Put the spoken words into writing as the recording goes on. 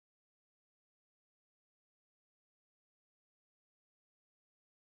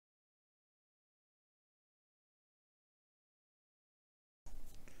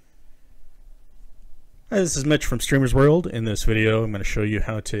Hi, this is Mitch from Streamers World. In this video, I'm going to show you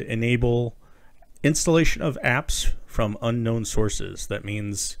how to enable installation of apps from unknown sources. That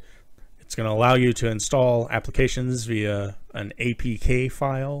means it's going to allow you to install applications via an APK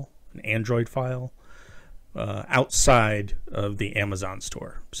file, an Android file, outside of the Amazon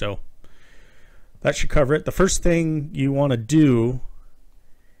store. So that should cover it. The first thing you want to do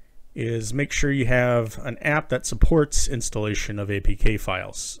is make sure you have an app that supports installation of APK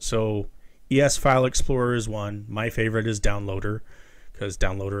files. So ES File Explorer is one. My favorite is Downloader, because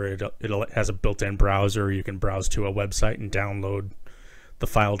Downloader it has a built-in browser. You can browse to a website and download the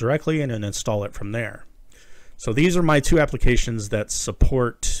file directly and then install it from there. So these are my two applications that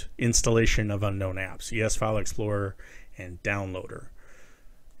support installation of unknown apps, ES File Explorer and Downloader.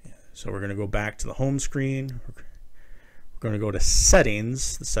 So we're going to go back to the home screen. We're going to go to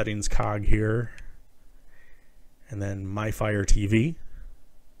Settings, the Settings cog here, and then My Fire TV.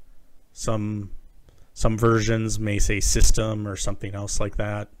 Some versions may say System or something else like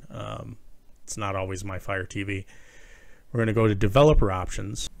that. It's not always My Fire TV. We're going to go to Developer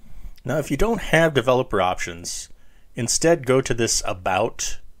Options. Now, if you don't have Developer Options, instead go to this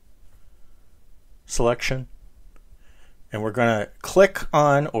About selection, and we're going to click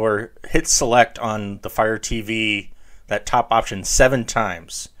on or hit select on the Fire TV, that top option, 7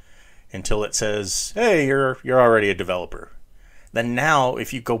 times until it says, hey, you're already a developer. Then now,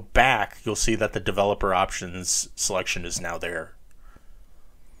 if you go back, you'll see that the Developer Options selection is now there.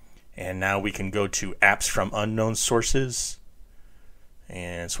 And now we can go to Apps from Unknown Sources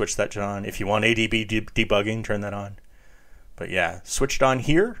and switch that on. If you want ADB debugging, turn that on. But yeah, switched on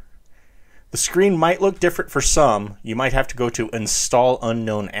here. The screen might look different for some. You might have to go to Install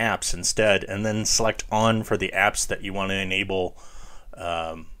Unknown Apps instead, and then select On for the apps that you want to enable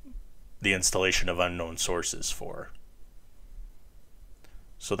the installation of unknown sources for.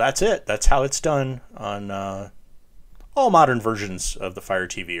 So that's it. That's how it's done on all modern versions of the Fire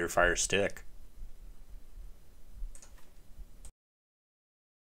TV or Fire Stick.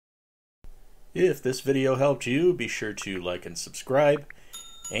 If this video helped you, be sure to like and subscribe.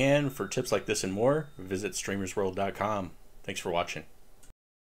 And for tips like this and more, visit streamersworld.com. Thanks for watching.